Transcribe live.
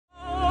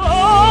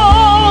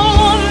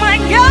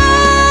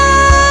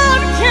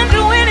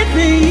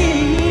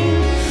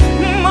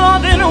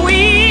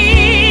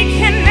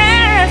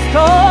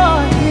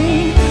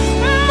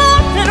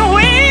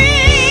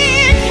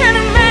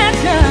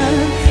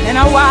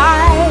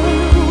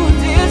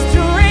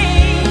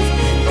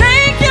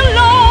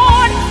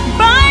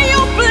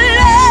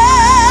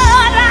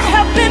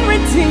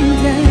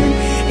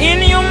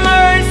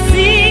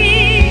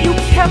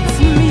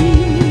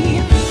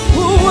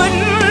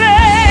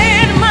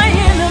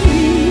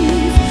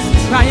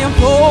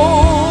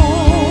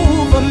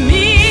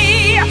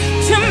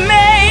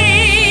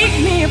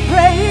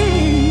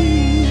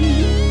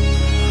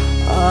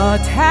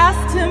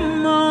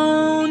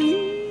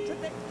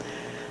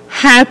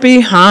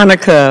Happy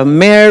Hanukkah,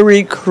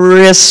 Merry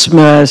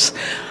Christmas.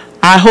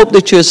 I hope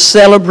that you're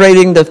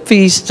celebrating the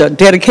feast,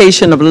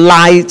 dedication of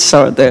lights,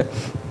 or the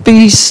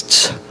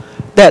feast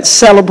that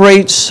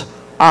celebrates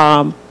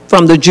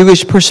from the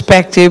Jewish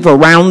perspective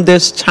around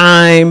this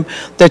time,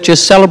 that you're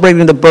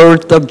celebrating the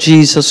birth of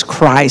Jesus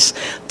Christ.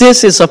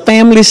 This is a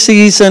family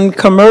season.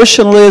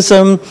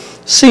 Commercialism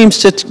seems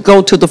to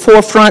go to the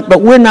forefront,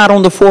 but we're not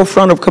on the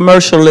forefront of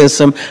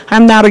commercialism.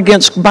 I'm not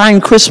against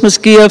buying Christmas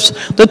gifts.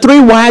 The three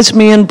wise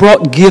men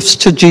brought gifts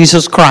to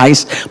Jesus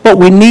Christ, but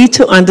we need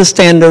to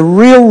understand the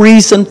real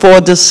reason for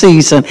the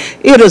season.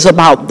 It is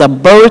about the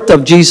birth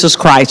of Jesus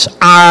Christ,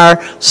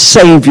 our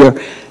Savior.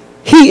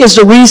 He is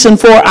the reason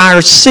for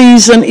our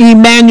season.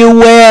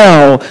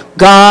 Emmanuel,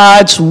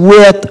 God's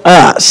with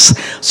us.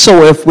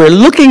 So if we're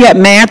looking at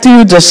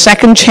Matthew, the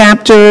 2nd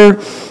chapter,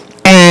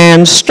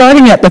 and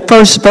starting at the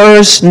 1st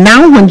verse,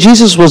 now when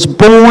Jesus was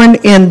born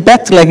in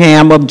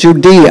Bethlehem of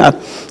Judea,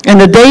 in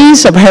the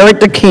days of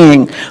Herod the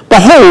king,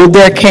 behold,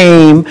 there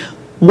came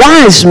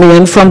wise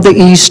men from the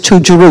east to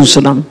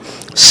Jerusalem,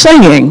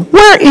 saying,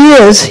 where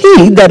is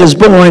he that is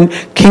born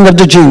King of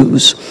the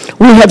Jews?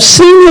 We have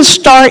seen his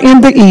star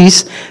in the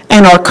east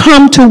and are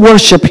come to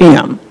worship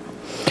him.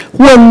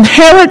 When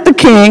Herod the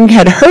king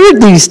had heard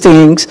these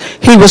things,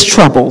 he was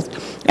troubled,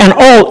 and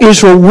all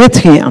Israel with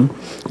him.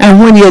 And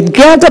when he had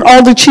gathered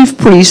all the chief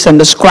priests and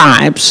the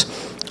scribes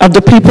of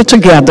the people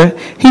together,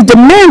 he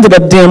demanded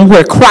of them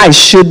where Christ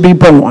should be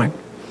born.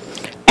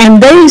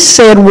 And they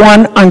said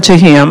unto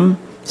him,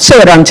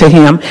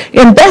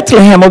 in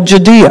Bethlehem of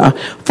Judea,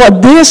 for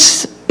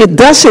thus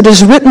it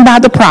is written by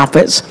the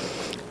prophets,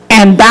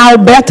 and thou,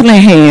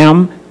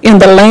 Bethlehem, in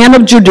the land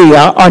of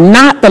Judea, are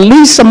not the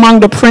least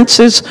among the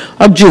princes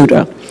of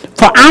Judah.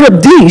 For out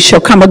of thee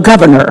shall come a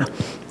governor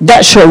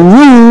that shall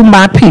rule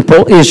my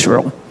people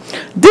Israel.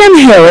 Then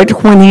Herod,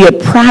 when he had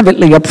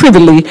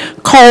privily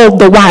called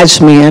the wise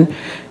men,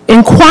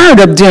 inquired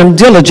of them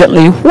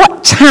diligently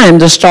what time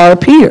the star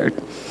appeared.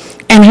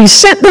 And he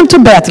sent them to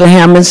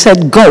Bethlehem and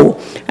said, go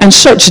and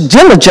search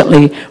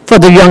diligently for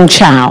the young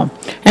child.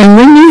 And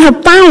when you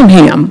have found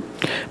him,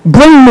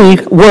 bring me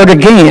word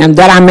again,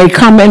 that I may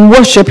come and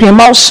worship him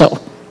also.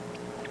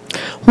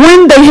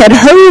 When they had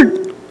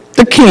heard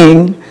the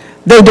king,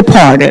 they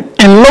departed,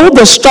 and lo,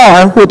 the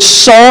star which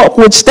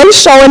they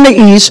saw in the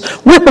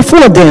east went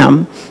before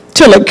them,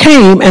 till it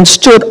came and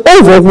stood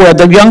over where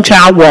the young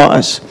child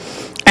was.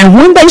 And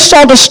when they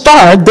saw the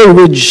star, they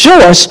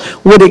rejoiced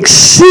with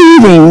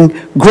exceeding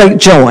great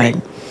joy.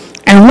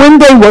 And when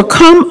they were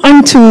come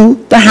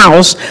unto the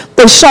house,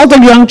 they saw the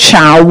young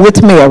child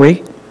with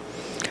Mary,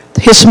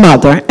 his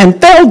mother, and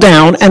fell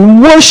down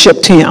and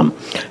worshipped him.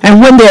 And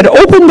when they had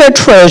opened their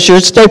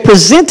treasures, they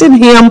presented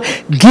him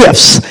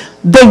gifts.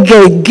 They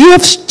gave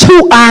gifts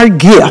to our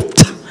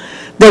gift.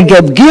 They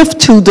gave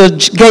gifts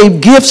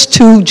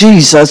to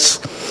Jesus,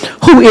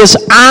 who is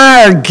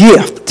our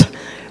gift.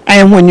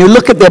 And when you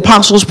look at the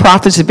apostles,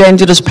 prophets,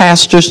 evangelists,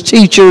 pastors,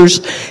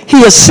 teachers,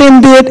 he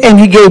ascended and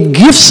he gave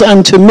gifts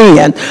unto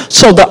men.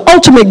 So the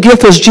ultimate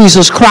gift is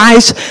Jesus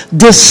Christ.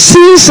 This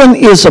season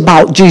is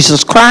about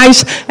Jesus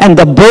Christ and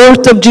the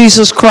birth of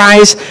Jesus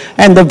Christ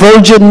and the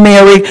Virgin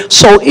Mary.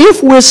 So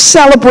if we're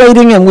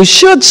celebrating, and we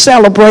should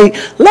celebrate,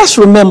 let's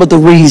remember the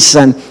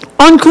reason.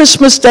 On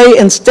Christmas Day,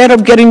 instead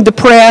of getting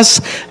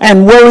depressed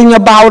and worrying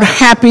about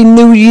Happy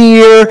New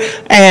Year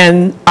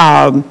and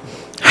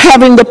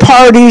having the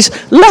parties,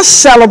 let's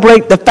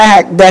celebrate the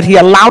fact that he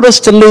allowed us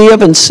to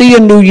live and see a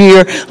new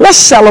year. Let's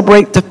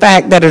celebrate the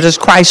fact that it is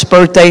Christ's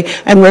birthday,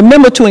 and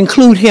remember to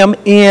include him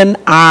in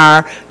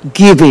our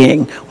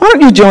giving. Why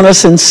don't you join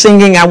us in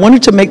singing? I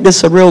wanted to make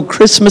this a real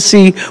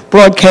Christmassy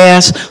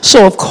broadcast,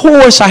 so of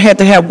course I had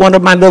to have one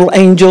of my little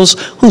angels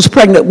who's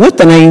pregnant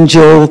with an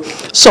angel.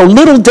 So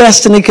little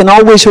Destiny can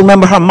always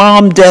remember her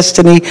mom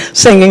Destiny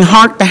singing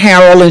Hark the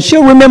Herald, and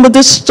she'll remember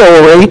this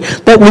story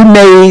that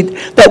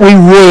we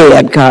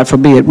read, God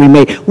forbid we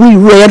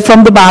read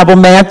from the Bible,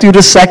 Matthew the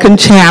 2nd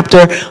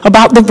chapter,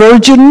 about the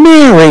Virgin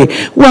Mary.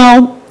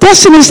 Well,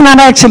 Destiny's not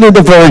actually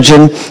the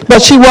virgin,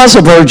 but she was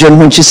a virgin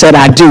when she said,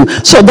 I do.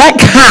 So that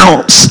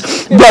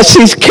counts, but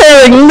she's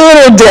carrying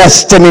little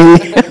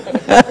Destiny.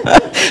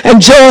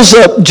 And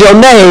Joseph,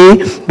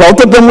 Jonah, both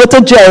of them with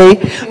a J.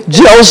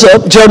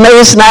 Jonah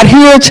is not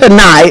here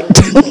tonight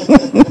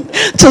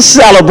to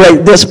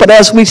celebrate this, but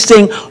as we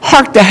sing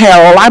Hark the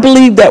Herald, I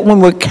believe that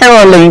when we're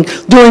caroling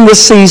during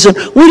this season,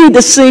 we need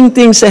to sing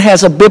things that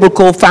has a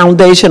biblical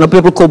foundation, a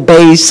biblical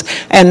base,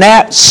 and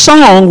that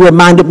song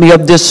reminded me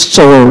of this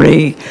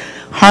story.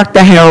 Hark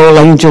the herald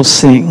angels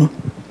sing.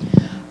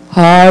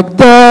 Hark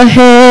the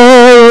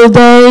herald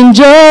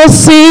angels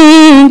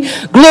sing,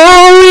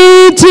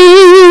 glory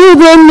to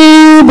the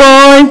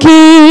newborn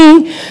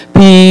King.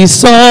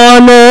 Peace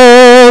on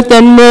earth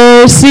and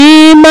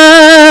mercy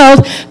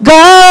mild,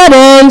 God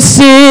and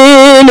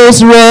sinners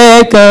sinners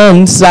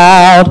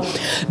reconciled.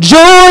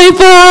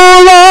 Joyful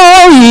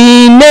all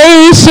ye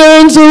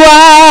nations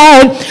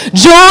wide,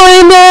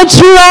 join the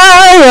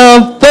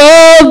triumph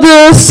of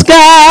the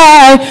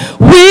sky.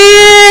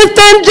 With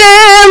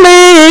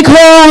angelic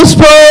hosts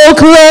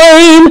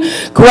proclaim,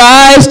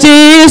 Christ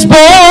is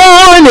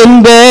born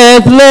in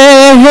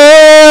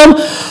Bethlehem.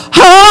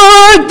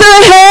 Hark the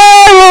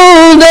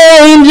herald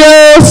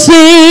angels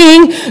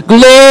sing,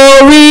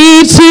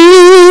 glory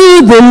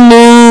to the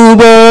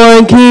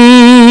newborn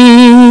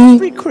King.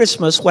 Every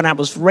Christmas when I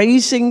was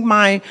raising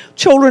my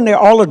children, they're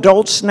all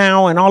adults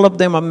now, and all of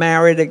them are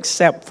married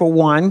except for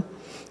one,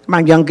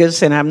 my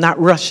youngest, and I'm not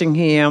rushing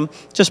him,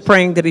 just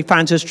praying that he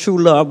finds his true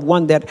love,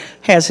 one that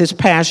has his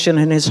passion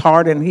in his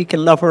heart, and he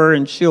can love her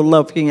and she'll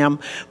love him.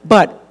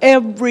 But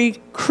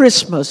every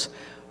Christmas,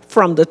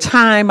 from the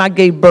time I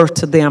gave birth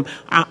to them,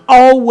 I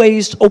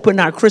always opened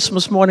our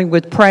Christmas morning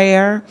with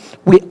prayer.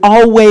 We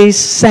always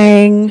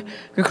sang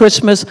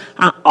Christmas.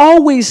 I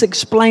always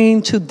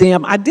explained to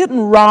them. I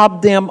didn't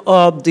rob them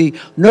of the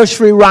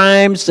nursery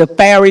rhymes, the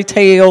fairy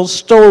tales,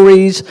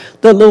 stories,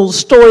 the little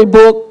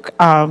storybook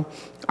of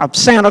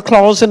Santa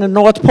Claus and the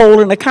North Pole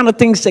and the kind of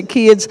things that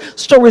kids,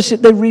 stories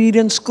that they read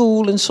in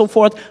school and so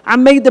forth. I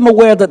made them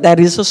aware that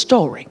that is a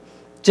story,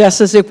 just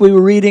as if we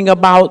were reading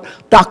about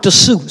Dr.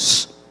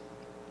 Seuss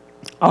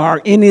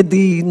or any of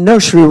the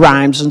nursery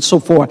rhymes and so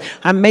forth.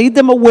 I made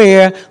them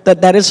aware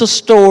that that is a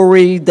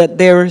story, that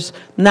there's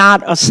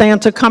not a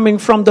Santa coming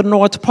from the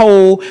North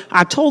Pole.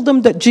 I told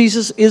them that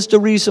Jesus is the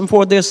reason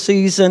for this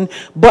season,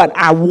 but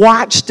I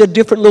watched the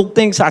different little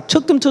things. I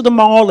took them to the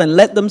mall and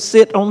let them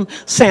sit on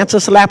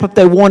Santa's lap if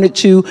they wanted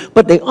to,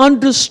 but they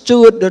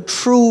understood the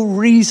true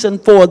reason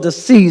for the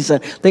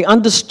season. They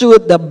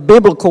understood the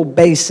biblical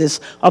basis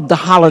of the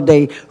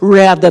holiday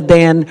rather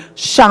than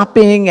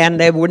shopping, and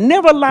they were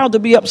never allowed to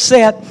be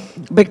upset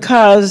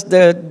because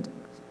the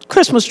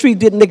Christmas tree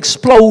didn't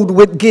explode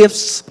with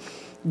gifts.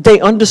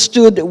 They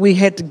understood that we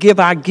had to give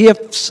our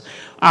gifts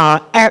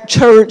at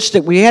church,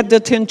 that we had to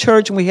attend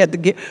church, and we had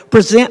to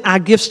present our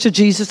gifts to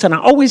Jesus. And I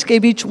always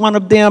gave each one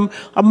of them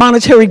a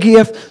monetary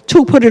gift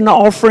to put in the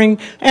offering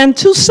and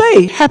to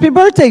say, "Happy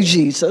birthday,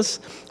 Jesus."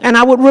 And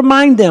I would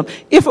remind them,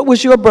 if it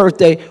was your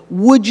birthday,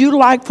 would you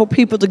like for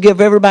people to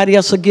give everybody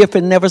else a gift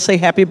and never say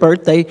happy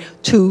birthday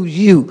to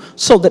you,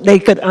 so that they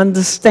could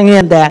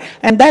understand that?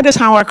 And that is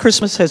how our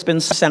Christmas has been.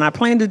 And I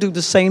plan to do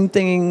the same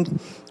thing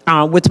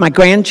with my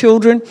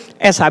grandchildren.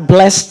 As I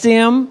bless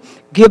them,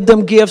 give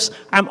them gifts,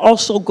 I'm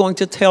also going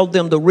to tell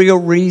them the real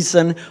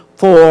reason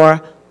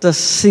for the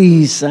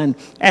season.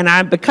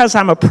 And because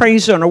I'm a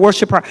praiser and a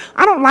worshiper,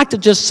 I don't like to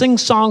just sing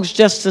songs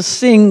just to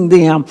sing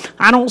them.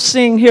 I don't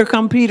sing "Here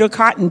Come Peter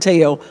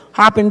Cottontail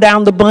hopping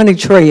down the bunny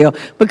trail,"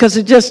 because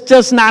it just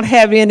does not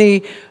have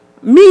any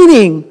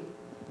meaning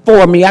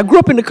for me. I grew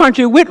up in the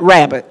country with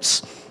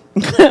rabbits.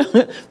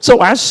 So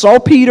I saw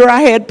Peter.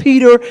 I had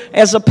Peter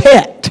as a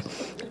pet,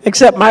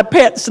 except my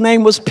pet's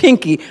name was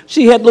Pinky.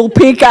 She had little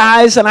pink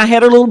eyes, and I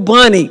had a little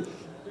bunny.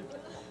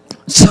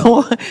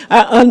 So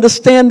I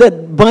understand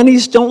that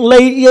bunnies don't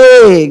lay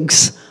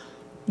eggs,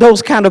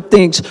 those kind of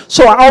things.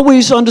 So I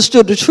always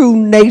understood the true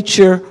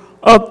nature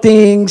of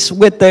things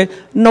with the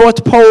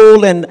North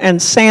Pole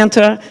and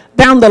Santa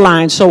down the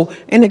line. So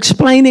in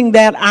explaining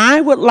that, I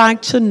would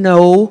like to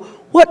know,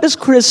 what does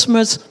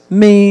Christmas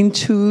mean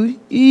to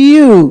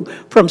you?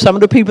 From some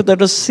of the people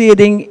that are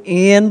sitting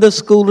in the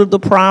School of the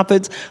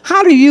Prophets,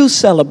 how do you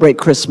celebrate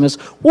Christmas?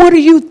 What are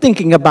you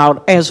thinking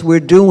about as we're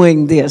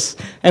doing this?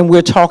 And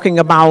we're talking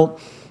about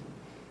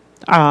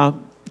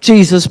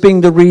Jesus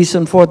being the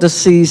reason for the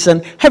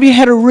season. Have you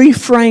had a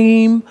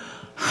reframe?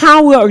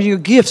 How are your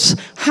gifts?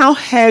 How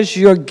has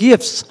your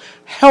gifts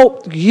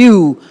helped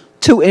you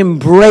to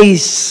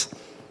embrace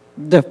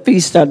the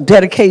Feast of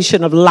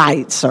Dedication of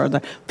Lights, or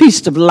the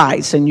Feast of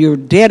Lights, and you're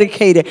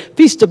dedicated,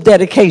 Feast of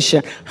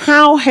Dedication?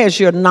 How has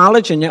your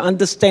knowledge and your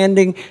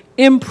understanding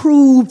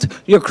improved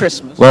your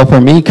Christmas? Well, for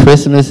me,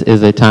 Christmas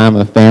is a time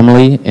of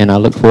family, and I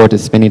look forward to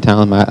spending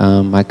time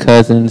with my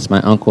cousins, my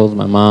uncles,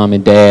 my mom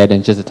and dad,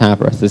 and just a time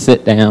for us to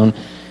sit down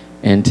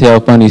and tell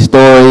funny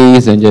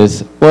stories and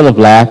just full of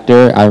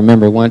laughter. I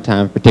remember one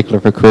time, in particular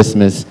for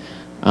Christmas,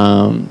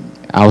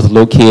 I was a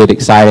little kid,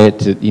 excited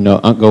to,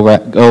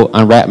 go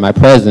unwrap my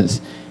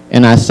presents,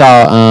 and I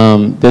saw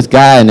this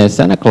guy in a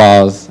Santa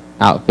Claus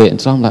outfit,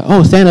 and so I'm like,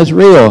 oh, Santa's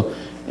real.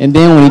 And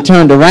then when he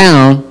turned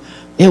around,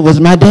 it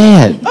was my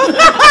dad.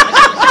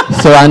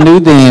 So I knew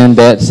then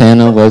that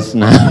Santa was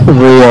not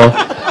real.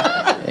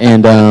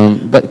 And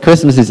but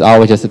Christmas is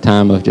always just a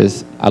time of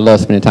I love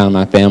spending time with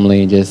my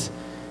family and just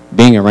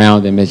being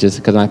around them. It's just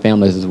because my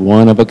family is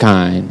one of a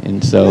kind,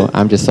 and so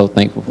I'm just so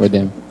thankful for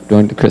them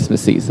during the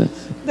Christmas season.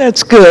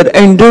 That's good.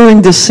 And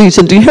during this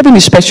season, do you have any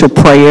special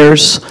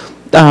prayers,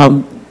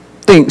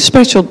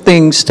 special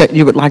things that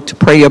you would like to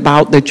pray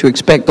about that you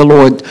expect the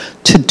Lord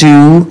to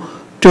do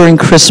during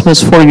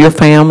Christmas for your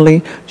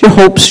family? Your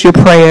hopes, your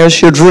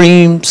prayers, your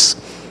dreams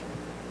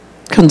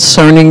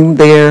concerning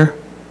their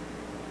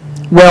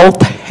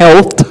wealth,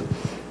 health?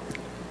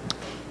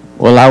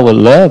 Well, I would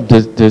love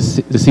to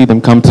see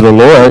them come to the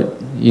Lord.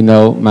 you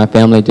know, my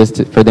family,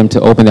 for them to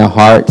open their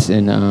hearts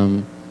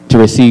and to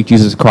receive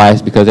Jesus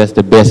Christ, because that's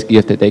the best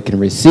gift that they can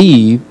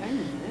receive.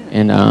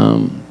 And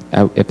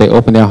if they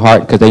open their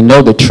heart, because they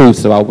know the truth,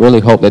 so I really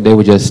hope that they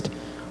would just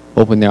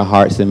open their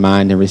hearts and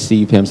mind and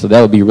receive him. So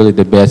that would be really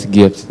the best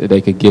gift that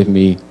they could give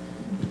me.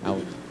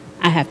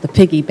 I have to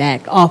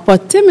piggyback off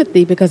of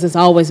Timothy because it's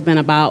always been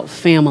about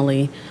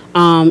family.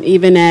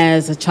 Even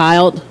as a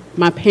child,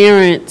 my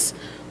parents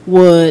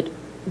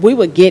we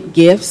would get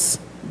gifts,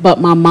 but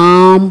my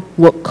mom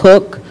would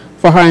cook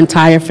for her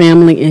entire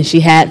family, and she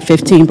had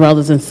 15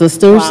 brothers and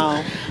sisters.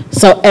 Wow.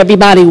 So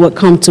everybody would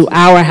come to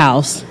our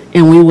house,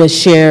 and we would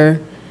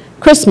share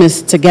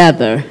Christmas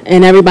together,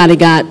 and everybody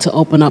got to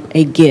open up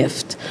a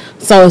gift.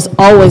 So it's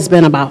always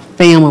been about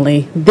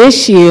family.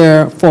 This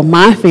year, for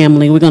my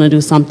family, we're going to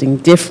do something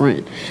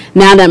different.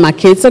 Now that my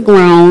kids are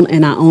grown,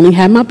 and I only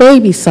have my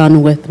baby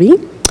son with me.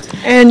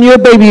 And your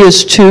baby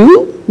is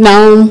 2?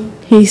 No,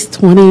 he's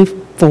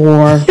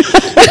 24.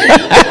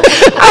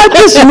 I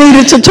just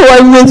needed to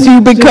toy with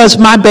you because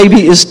my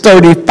baby is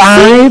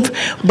 35,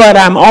 but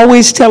I'm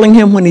always telling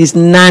him when he's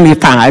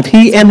 95,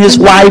 he and his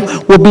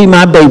wife will be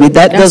my baby.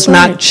 That does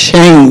not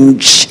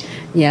change.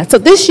 Yeah, so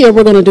this year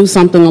we're going to do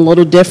something a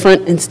little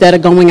different. Instead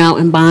of going out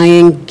and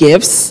buying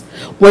gifts,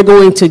 we're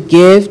going to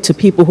give to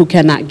people who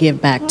cannot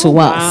give back to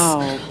us.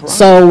 Wow.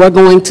 So we're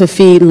going to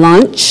feed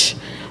lunch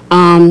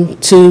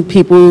to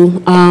people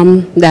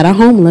that are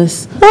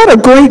homeless. What a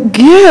great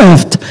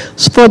gift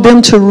for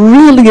them to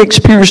really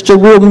experience the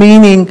real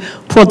meaning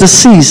for the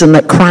season,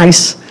 that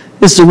Christ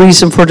is the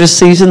reason for the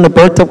season, the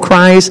birth of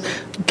Christ,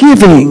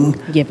 giving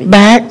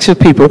back to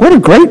people. What a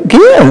great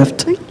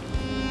gift.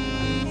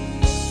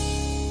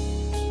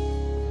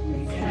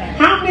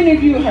 How many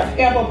of you have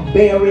ever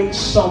buried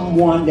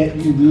someone that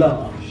you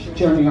love?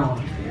 Journey on.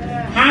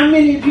 How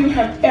many of you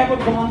have ever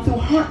gone through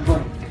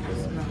heartbreak?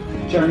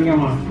 Journey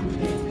on.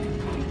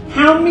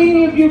 How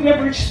many of you have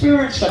ever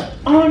experienced an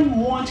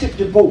unwanted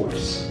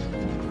divorce?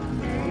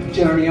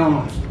 Journey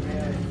on.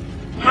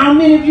 How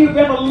many of you have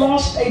ever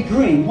lost a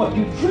dream, what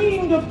you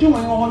dreamed of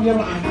doing all your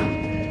life?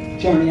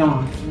 Journey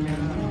on.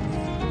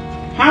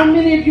 How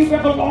many of you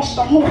have ever lost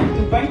a home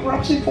through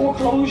bankruptcy,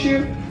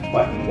 foreclosure,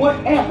 but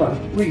whatever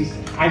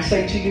reason? I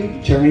say to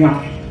you, journey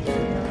on.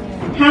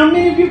 How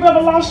many of you have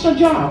ever lost a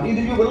job?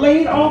 Either you were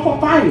laid off or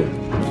fired.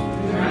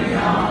 Journey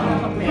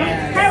on.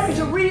 Having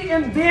to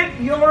reinvent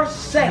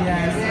yourself.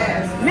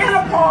 Yes.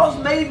 Menopause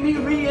made me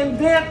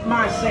reinvent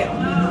myself.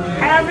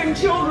 Having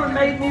children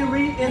made me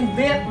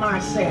reinvent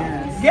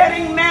myself.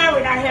 Getting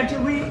married, I had to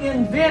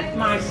reinvent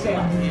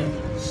myself.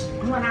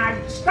 When I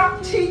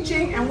stopped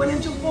teaching and went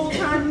into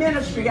full-time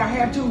ministry, I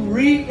had to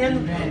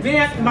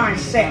reinvent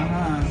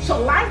myself.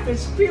 So life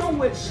is filled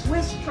with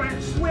swift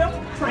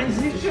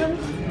transitions.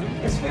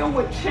 It's filled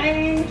with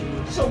change.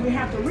 So we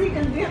have to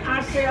reinvent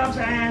ourselves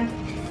and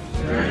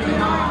journey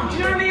on.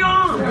 Journey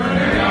on.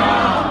 Journey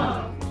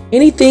on.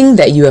 Anything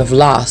that you have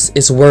lost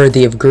is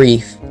worthy of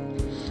grief.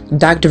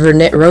 Dr.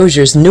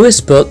 Vernette-Rosier's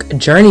newest book,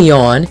 Journey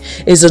On,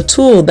 is a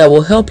tool that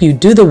will help you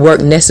do the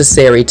work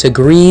necessary to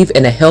grieve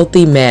in a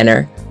healthy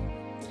manner.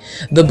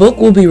 The book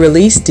will be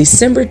released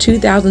December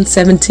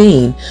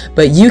 2017,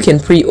 but you can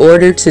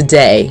pre-order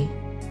today.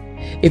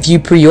 If you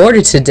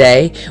pre-order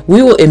today,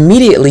 we will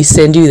immediately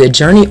send you the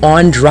Journey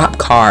On drop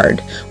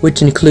card,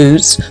 which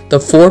includes the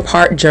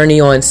 4-part Journey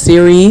On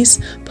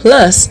series,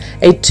 plus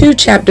a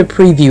 2-chapter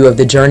preview of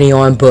the Journey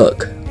On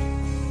book.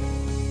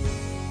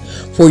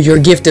 For your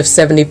gift of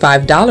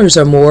 $75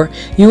 or more,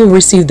 you will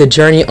receive the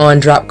Journey On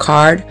drop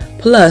card,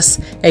 plus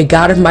a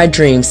God of My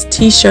Dreams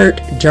t-shirt,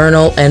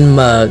 journal, and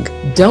mug.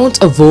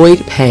 Don't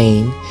avoid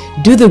pain.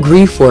 Do the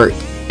grief work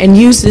and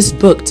use this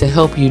book to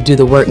help you do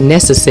the work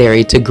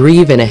necessary to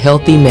grieve in a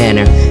healthy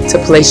manner. To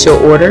place your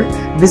order,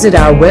 visit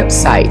our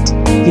website,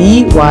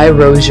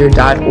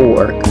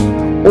 vyrosierministries.org,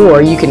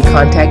 or you can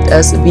contact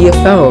us via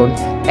phone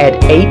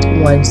at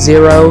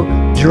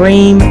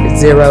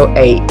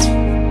 810-DREAM-08.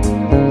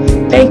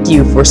 Thank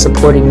you for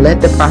supporting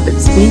Let the Prophet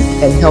Speak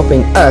and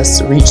helping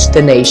us reach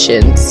the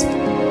nations.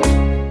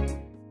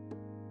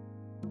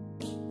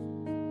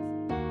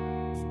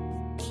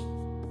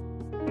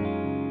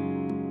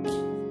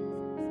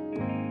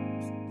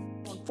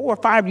 4 or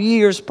 5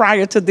 years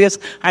prior to this,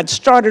 I'd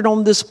started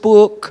on this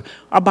book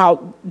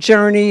about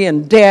journey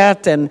and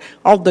death and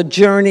all the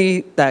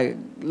journey, the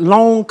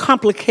long,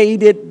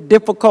 complicated,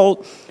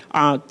 difficult,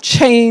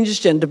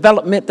 change and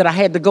development that I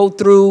had to go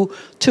through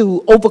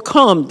to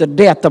overcome the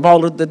death of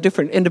all of the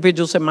different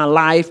individuals in my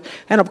life.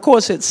 And of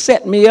course, it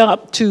set me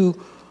up to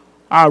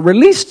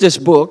release this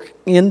book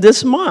in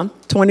this month,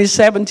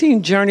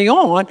 2017, Journey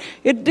On.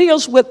 It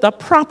deals with the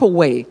proper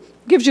way,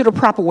 gives you the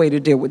proper way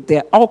to deal with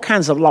that. All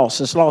kinds of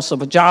losses, loss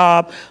of a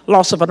job,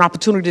 loss of an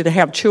opportunity to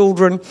have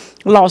children,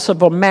 loss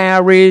of a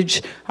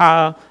marriage,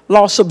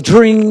 loss of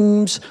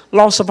dreams,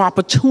 loss of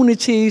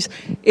opportunities.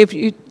 If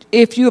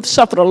you have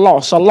suffered a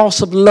loss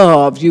of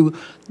love,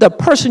 the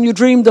person you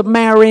dreamed of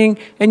marrying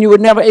and you were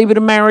never able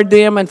to marry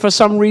them, and for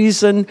some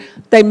reason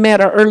they met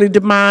an early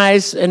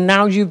demise, and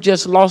now you've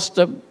just lost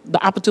the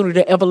opportunity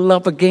to ever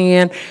love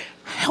again,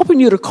 helping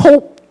you to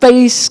cope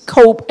face,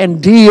 cope,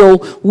 and deal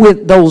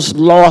with those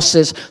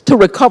losses, to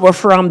recover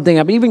from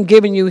them. Even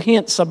giving you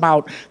hints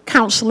about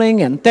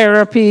counseling and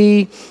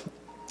therapy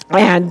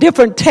and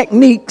different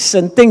techniques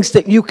and things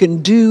that you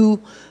can do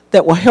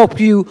that will help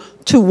you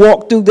to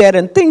walk through that,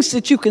 and things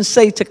that you can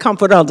say to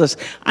comfort others.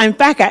 In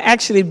fact, I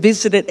actually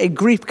visited a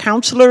grief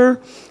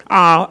counselor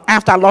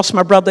after I lost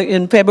my brother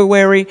in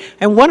February,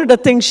 and one of the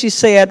things she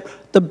said,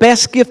 the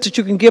best gift that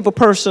you can give a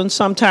person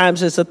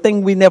sometimes is a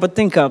thing we never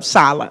think of: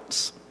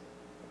 silence.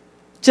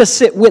 Just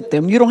sit with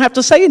them. You don't have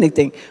to say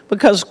anything,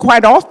 because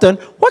quite often,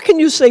 what can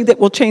you say that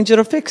will change it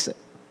or fix it?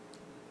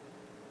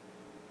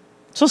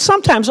 So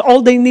sometimes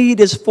all they need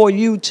is for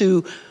you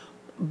to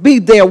be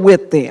there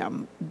with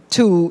them.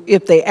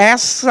 If they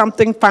ask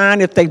something, fine.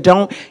 If they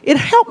don't, it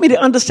helped me to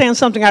understand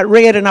something I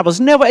read, and I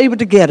was never able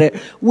to get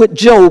it, with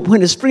Job,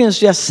 when his friends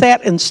just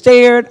sat and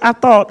stared. I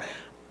thought,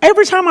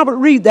 every time I would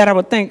read that, I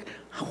would think,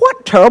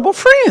 what terrible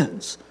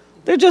friends.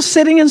 They're just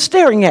sitting and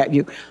staring at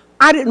you.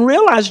 I didn't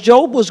realize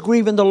Job was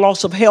grieving the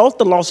loss of health,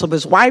 the loss of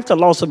his wife, the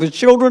loss of his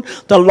children,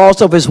 the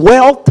loss of his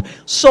wealth.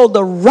 So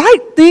the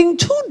right thing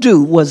to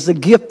do was the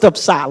gift of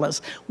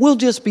silence. We'll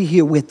just be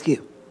here with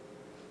you.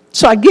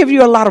 So I give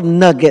you a lot of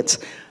nuggets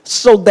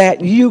so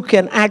that you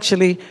can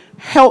actually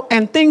help,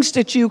 and things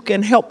that you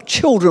can help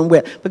children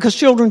with, because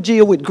children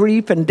deal with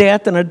grief and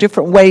death in a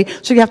different way.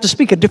 So you have to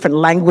speak a different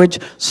language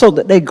so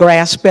that they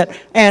grasp it.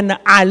 And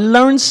I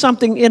learned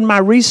something in my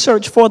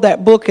research for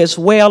that book, as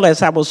well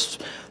as I was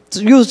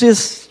use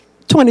this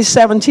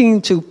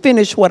 2017 to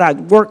finish what I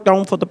worked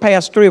on for the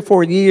past 3 or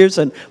 4 years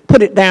and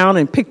put it down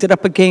and picked it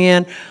up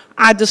again.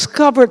 I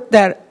discovered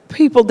that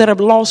people that have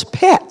lost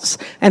pets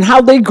and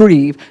how they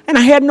grieve, and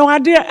I had no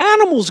idea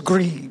animals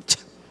grieved.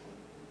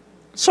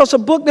 So it's a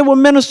book that will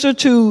minister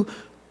to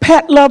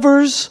pet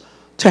lovers,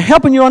 to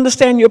helping you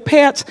understand your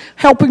pets,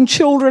 helping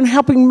children,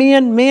 helping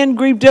men. Men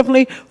grieve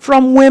differently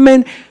from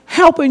women,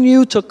 helping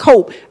you to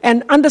cope,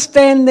 and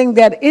understanding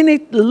that any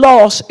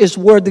loss is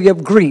worthy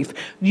of grief.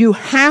 You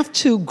have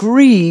to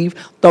grieve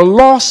the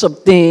loss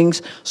of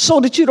things so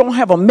that you don't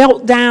have a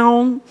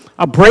meltdown,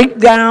 a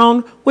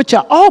breakdown, which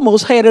I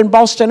almost had in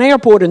Boston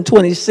Airport in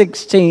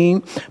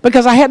 2016,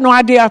 because I had no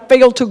idea I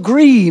failed to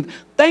grieve.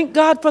 Thank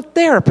God for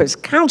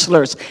therapists,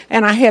 counselors,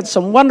 and I had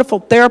some wonderful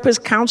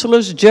therapists,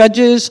 counselors,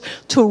 judges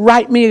to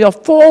write me a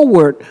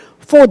foreword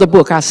for the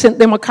book. I sent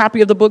them a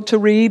copy of the book to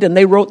read, and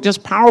they wrote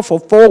just powerful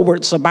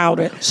forewords about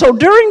it. So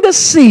during this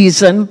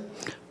season,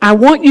 I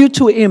want you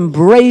to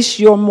embrace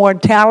your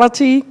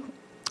mortality.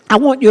 I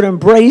want you to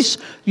embrace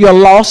your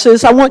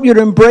losses. I want you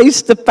to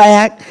embrace the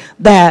fact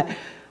that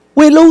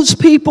we lose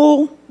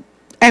people,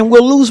 and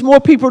we'll lose more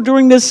people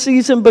during this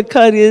season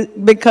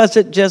because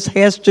it just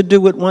has to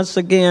do with, once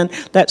again,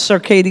 that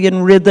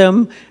circadian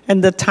rhythm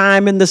and the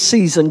time and the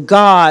season.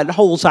 God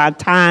holds our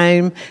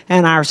time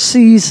and our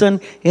season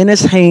in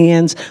his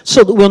hands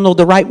so that we'll know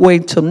the right way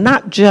to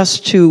not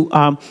just to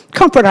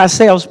comfort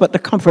ourselves, but to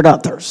comfort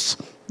others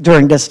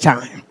during this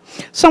time.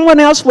 Someone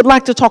else would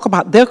like to talk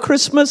about their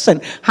Christmas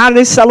and how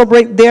they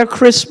celebrate their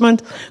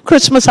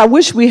Christmas. I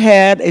wish we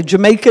had a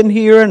Jamaican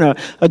here and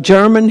a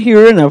German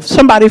here and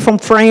somebody from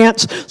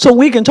France, so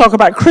we can talk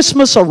about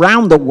Christmas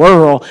around the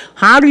world.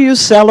 How do you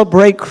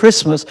celebrate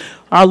Christmas?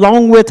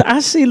 Along with, I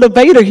see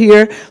Levada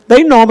here.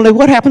 They normally,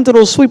 what happened to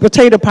those sweet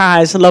potato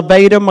pies?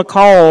 Levada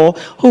McCall,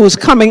 who is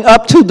coming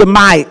up to the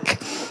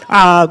mic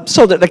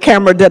so that the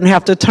camera doesn't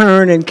have to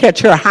turn and catch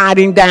her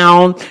hiding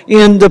down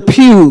in the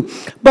pew.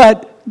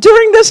 But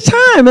during this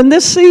time and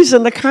this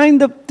season, the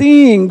kind of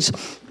things,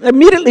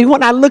 immediately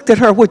when I looked at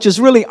her, which is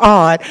really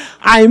odd,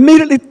 I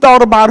immediately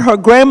thought about her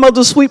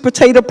grandmother's sweet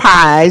potato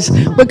pies,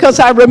 because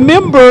I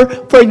remember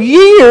for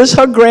years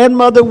her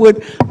grandmother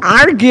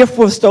our gift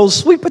was those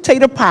sweet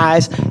potato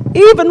pies,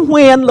 even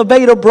when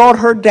Levada brought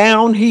her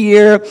down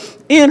here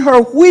in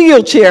her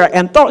wheelchair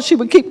and thought she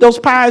would keep those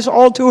pies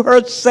all to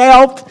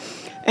herself.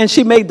 And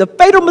she made the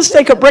fatal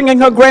mistake of bringing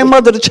her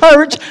grandmother to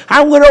church.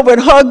 I went over and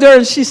hugged her,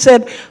 and she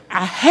said,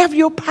 I have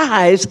your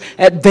pies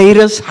at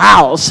Veda's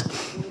house.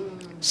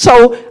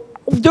 So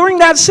during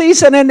that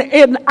season,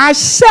 and I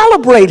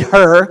celebrate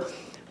her,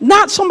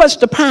 not so much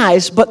the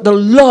pies, but the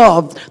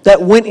love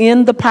that went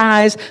in the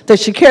pies, that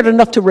she cared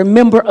enough to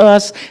remember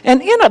us,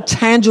 and in a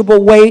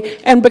tangible way.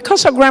 And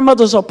because her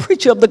grandmother's a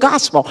preacher of the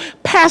gospel,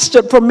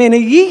 pastored for many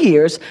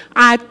years,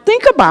 I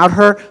think about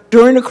her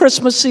during the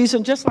Christmas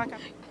season, just like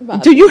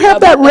do you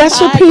have that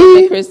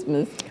recipe?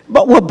 Christmas.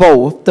 But well,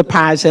 both the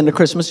pies and the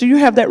Christmas. Do you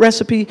have that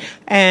recipe?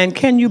 And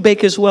can you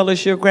bake as well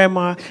as your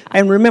grandma?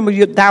 And remember,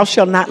 thou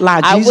shalt not lie.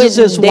 Jesus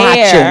is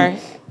watching.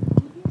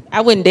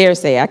 I wouldn't dare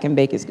say I can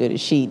bake as good as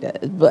she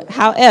does. But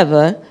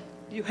however,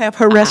 you have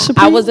her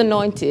recipe. I was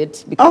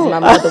anointed because my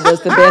mother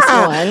was the best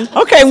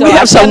one. Okay, so we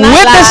have some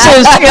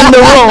witnesses in the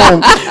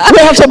room. We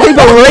have some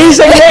people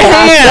raising their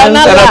hands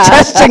and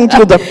attesting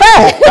to the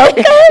fact.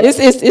 Okay.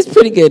 It's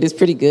pretty good. It's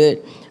pretty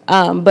good.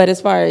 But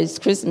as far as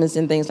Christmas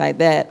and things like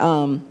that,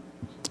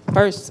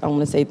 first I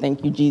want to say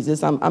thank you,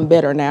 Jesus. I'm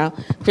better now.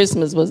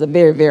 Christmas was a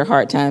very, very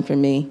hard time for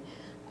me.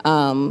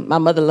 My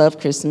mother loved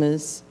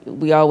Christmas.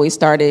 We always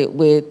started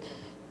with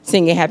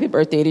singing happy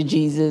birthday to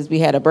Jesus. We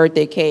had a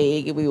birthday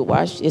cake. We would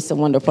watch It's a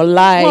Wonderful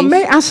Life. Well,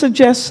 may I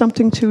suggest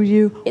something to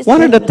you? Yes,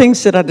 One of the ma'am.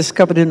 things that I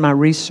discovered in my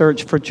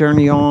research for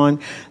Journey On,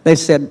 they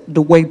said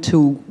the way to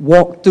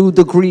walk through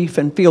the grief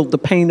and feel the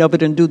pain of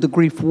it and do the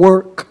grief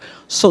work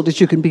so that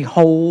you can be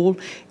whole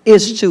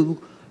is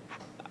to,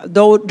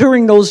 though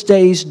during those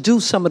days, do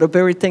some of the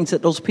very things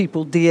that those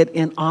people did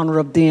in honor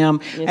of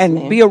them, Yes, and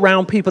ma'am. be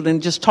around people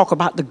and just talk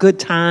about the good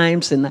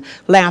times and the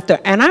laughter.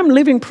 And I'm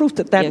living proof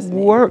that that Yes, ma'am.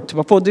 worked.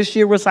 Before this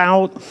year was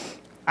out,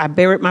 I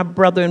buried my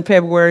brother in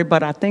February,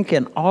 but I think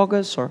in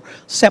August or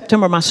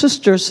September, my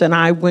sisters and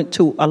I went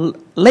to a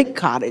lake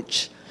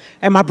cottage,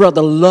 and my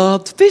brother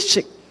loved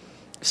fishing.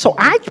 So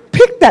I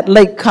picked that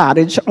lake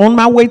cottage on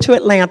my way to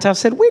Atlanta. I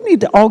said, we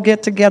need to all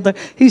get together.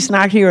 He's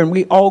not here, and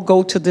we all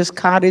go to this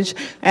cottage.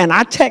 And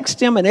I text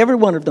him, and every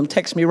one of them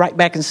text me right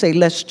back and say,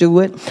 let's do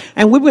it.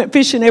 And we went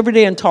fishing every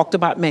day and talked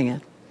about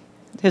man.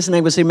 His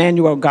name was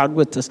Emmanuel, God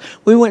with us.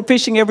 We went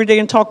fishing every day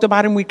and talked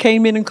about him. We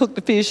came in and cooked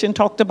the fish and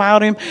talked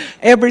about him.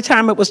 Every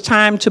time it was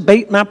time to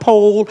bait my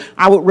pole,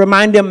 I would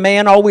remind him,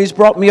 man always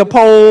brought me a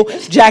pole.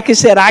 Jackie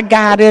said, I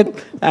got it.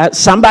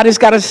 Somebody's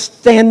got to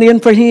stand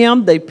in for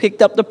him. They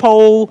picked up the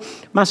pole.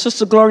 My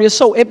sister Gloria.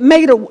 So it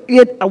made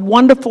it a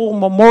wonderful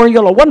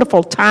memorial, a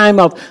wonderful time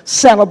of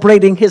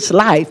celebrating his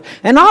life.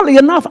 And oddly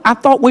enough, I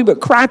thought we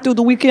would cry through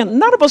the weekend.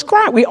 None of us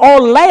cried. We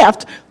all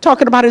laughed,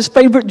 talking about his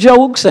favorite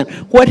jokes and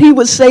what he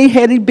would say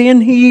had he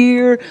been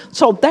here.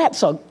 So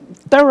that's a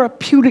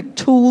therapeutic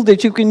tool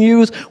that you can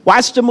use.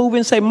 Watch the movie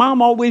and say, Mom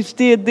always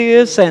did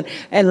this, and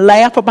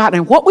laugh about it.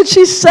 And what would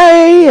she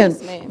say? And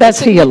Yes,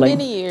 that's it took me healing.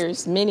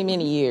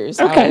 many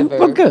years. Okay, however,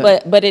 well,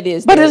 good. But it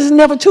is. But it's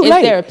never too late.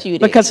 It's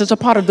therapeutic. Because it's a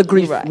part of the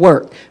grief Right.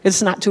 work.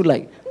 It's not too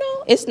late.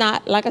 No, it's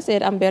not. Like I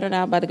said, I'm better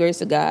now by the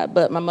grace of God.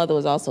 But my mother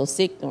was also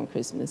sick during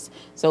Christmas.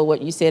 So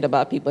what you said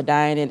about people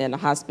dying and in the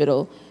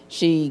hospital,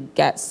 she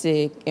got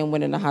sick and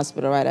went in the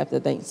hospital right after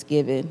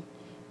Thanksgiving,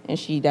 and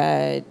she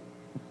died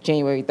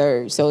January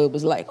 3rd. So it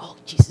was like, oh,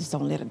 Jesus,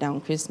 don't let her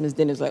down Christmas.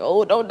 Then it's like,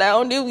 oh, don't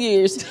down New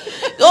Year's.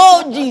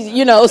 Oh, Jesus,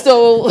 you know.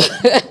 So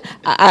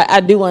I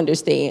do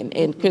understand.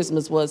 And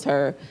Christmas was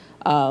her,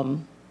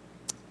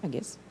 I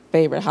guess,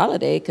 favorite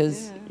holiday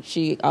because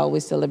she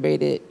always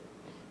celebrated,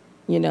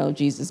 you know,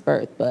 Jesus'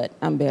 birth. But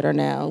I'm better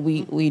now.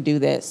 We do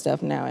that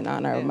stuff now in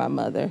honor of my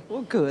mother.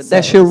 Well, good. So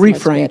That's your it's much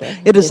refrain.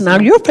 better. It is Yes, now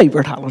ma'am. your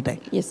favorite holiday.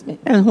 Yes, ma'am.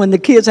 And when the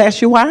kids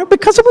ask you why,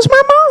 because it was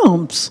my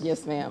mom's.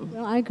 Yes, ma'am.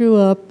 Well, I grew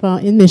up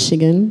in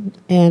Michigan,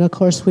 and of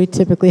course we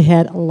typically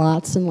had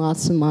lots and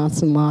lots and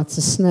lots and lots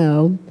of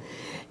snow.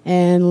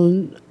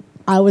 And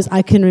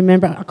I can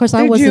remember, of course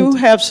I Did wasn't. you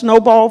have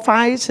snowball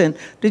fights, and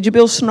did you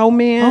build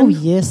snowmen? Oh,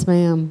 yes,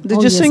 ma'am. Did Oh,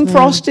 you yes, sing ma'am.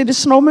 Frosty the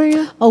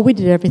Snowman? Oh, we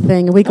did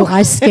everything. And we go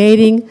ice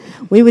skating.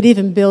 We would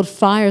even build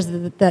fires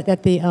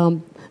that the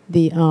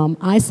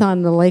ice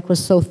on the lake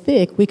was so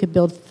thick we could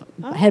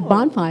had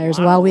bonfires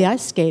while we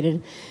ice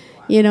skated.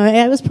 You know,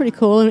 it was pretty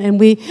cool. And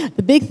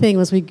the big thing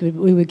was we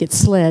would get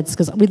sleds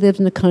because we lived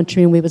in the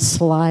country, and we would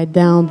slide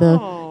down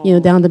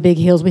down the big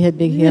hills. We had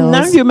big hills.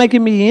 Now you're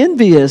making me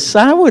envious.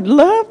 I would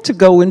love to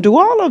go and do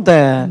all of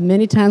that.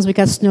 Many times we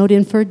got snowed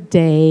in for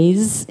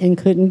days and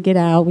couldn't get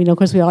out. You know, of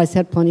course, we always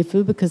had plenty of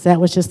food because that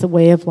was just the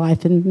way of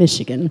life in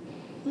Michigan.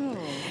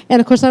 And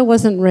of course, I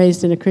wasn't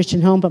raised in a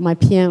Christian home, but my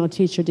piano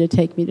teacher did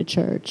take me to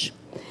church,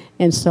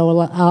 and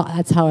so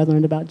that's how I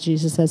learned about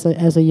Jesus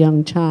as a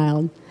young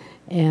child.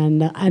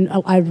 And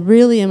I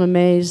really am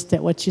amazed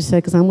at what you said,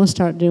 because I'm going to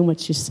start doing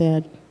what you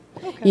said.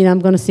 Okay. You know, I'm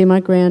going to see my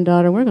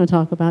granddaughter. We're going to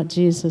talk about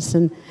Jesus,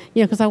 and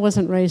you know, because I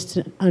wasn't raised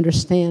to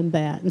understand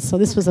that, and so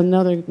this was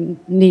another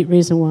neat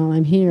reason why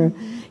I'm here.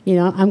 Mm-hmm. You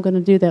know, I'm going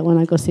to do that when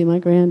I go see my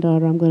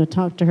granddaughter. I'm going to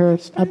talk to her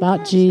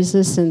about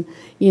Jesus, and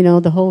you know,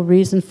 the whole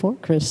reason for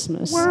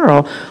Christmas.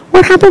 Wow,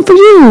 what happened for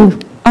you?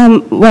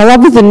 Well, I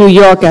was in New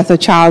York as a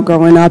child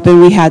growing up,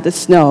 and we had the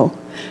snow.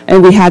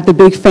 And we had the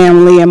big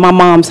family, and my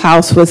mom's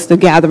house was the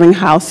gathering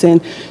house,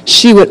 and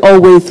she would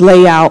always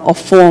lay out a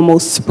formal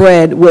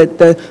spread with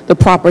the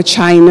proper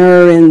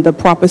china and the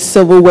proper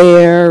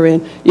silverware,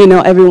 and, you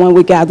know, everyone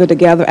would gather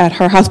together at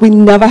her house. We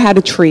never had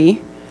a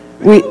tree.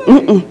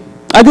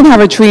 I didn't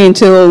have a tree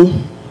until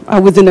I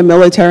was in the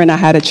military and I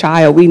had a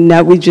child. We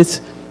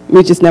just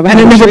never had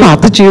a tree. And it never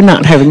bothered you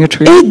not having a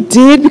tree? It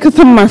did, because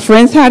some of my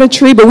friends had a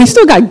tree, but we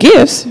still got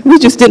gifts. We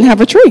just didn't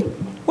have a tree.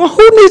 Well,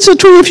 who needs a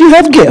tree if you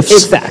have gifts?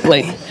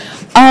 Exactly.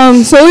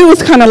 So it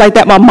was kind of like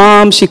that. My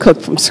mom, she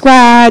cooked from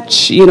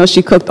scratch. You know,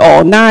 she cooked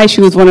all night. She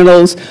was one of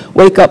those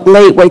wake up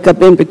late, wake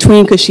up in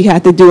between, because she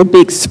had to do a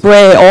big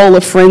spread. All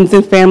the friends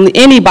and family,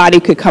 anybody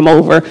could come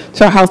over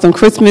to our house on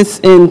Christmas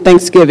and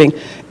Thanksgiving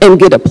and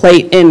get a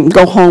plate and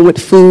go home with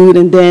food.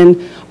 And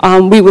then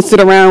we would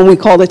sit around, we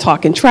called it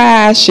talking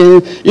trash,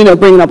 and, you know,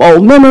 bringing up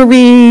old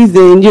memories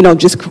and, you know,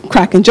 just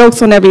cracking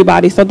jokes on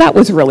everybody. So that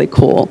was really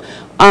cool.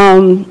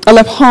 I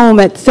left home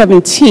at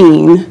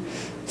 17.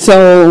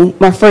 So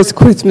my first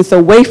Christmas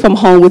away from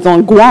home was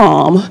on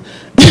Guam.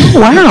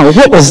 Wow,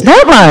 what was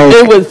that like?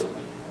 It was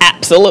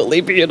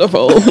absolutely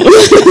beautiful.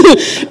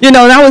 You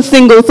know, and I was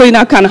single, so, you know,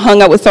 I kind of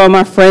hung out with some of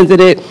my friends,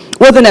 and it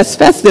wasn't as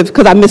festive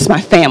because I miss my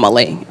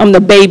family. I'm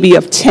the baby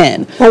of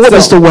 10. Well, what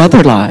was the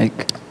weather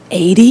like?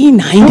 80,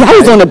 90. Okay. I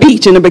was on the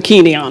beach in a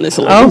bikini,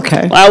 honestly.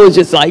 Okay. I was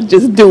just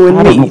doing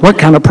I me. don't know what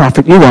kind of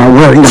prophet you are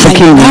wearing a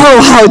bikini.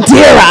 Oh, how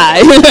dare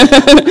I?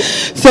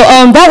 So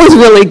that was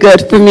really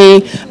good for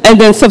me. And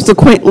then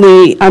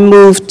subsequently, I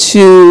moved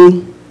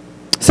to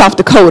South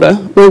Dakota,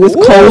 where it was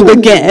cold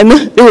again.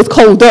 It was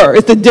colder.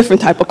 It's a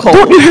different type of cold.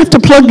 Don't you have to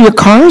plug your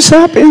cars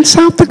up in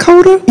South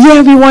Dakota? Yeah,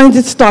 if you wanted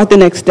to start the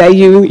next day,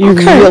 you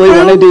really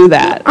want to do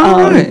that.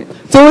 All right.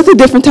 So it's a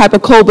different type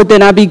of cold, but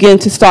then I began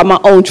to start my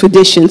own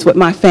traditions with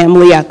my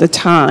family at the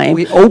time.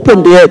 We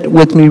opened it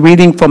with me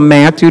reading from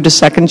Matthew, the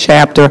 2nd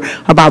chapter,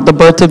 about the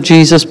birth of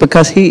Jesus,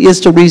 because he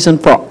is the reason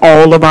for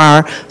all of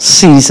our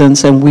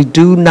seasons, and we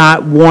do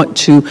not want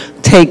to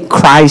take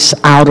Christ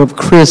out of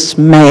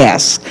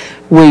Christmas.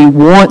 We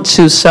want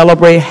to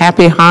celebrate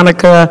Happy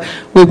Hanukkah.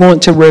 We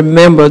want to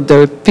remember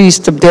the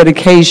Feast of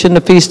Dedication,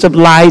 the Feast of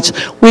Lights.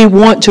 We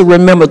want to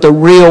remember the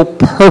real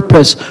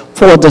purpose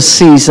for the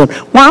season.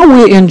 While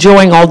we're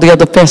enjoying all the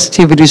other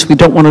festivities, we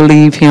don't want to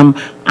leave him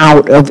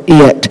out of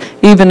it.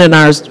 Even in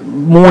our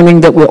morning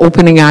that we're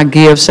opening our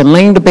gifts and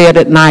laying to bed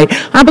at night,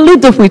 I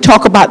believe that if we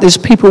talk about this,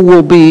 people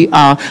will be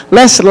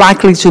less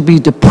likely to be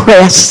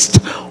depressed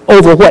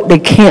over what they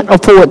can't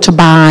afford to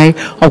buy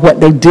or what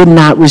they did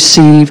not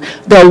receive.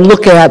 They'll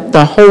look at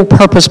the whole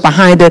purpose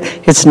behind it.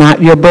 It's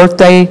not your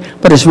birthday,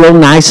 but it's real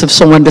nice if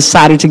someone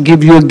decided to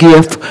give you a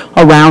gift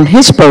around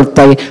his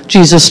birthday.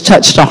 Jesus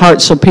touched the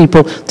hearts of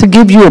people to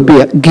give you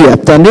a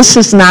gift. And this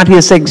is not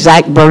his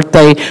exact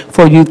birthday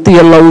for you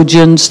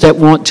theologians that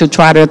want to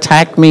try to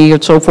attack me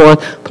and so forth.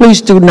 Please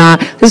do not.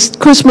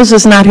 Christmas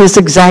is not his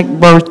exact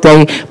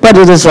birthday, but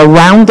it is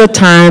around the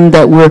time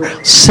that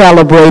we're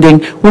celebrating.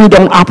 We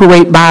don't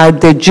operate by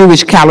the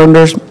Jewish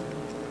calendars.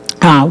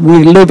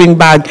 We're living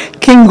by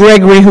King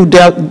Gregory, who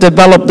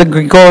developed the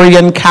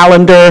Gregorian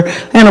calendar,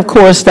 and of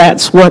course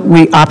that's what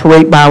we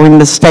operate by in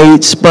the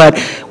States. But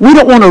we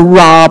don't want to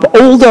rob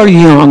old or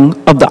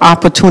young of the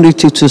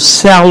opportunity to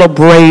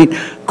celebrate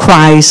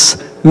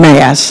Christ's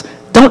Mass.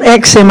 Don't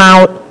X him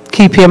out,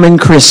 keep him in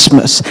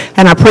Christmas.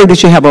 And I pray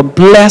that you have a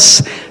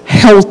blessed,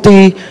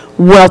 healthy,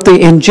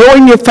 wealthy,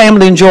 enjoying your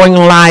family, enjoying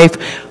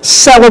life,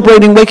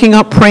 celebrating, waking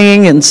up,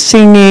 praying and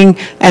singing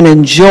and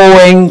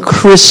enjoying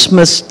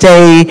Christmas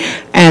Day,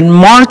 and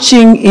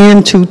marching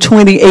into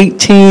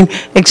 2018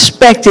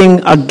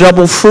 expecting a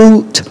double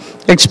fruit,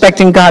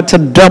 expecting God to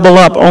double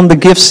up on the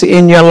gifts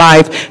in your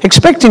life,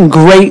 expecting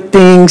great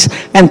things,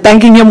 and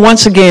thanking him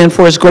once again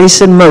for his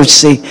grace and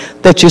mercy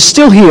that you're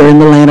still here in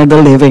the land of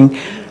the living.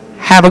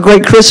 Have a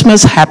great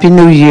Christmas. Happy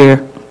New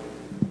Year.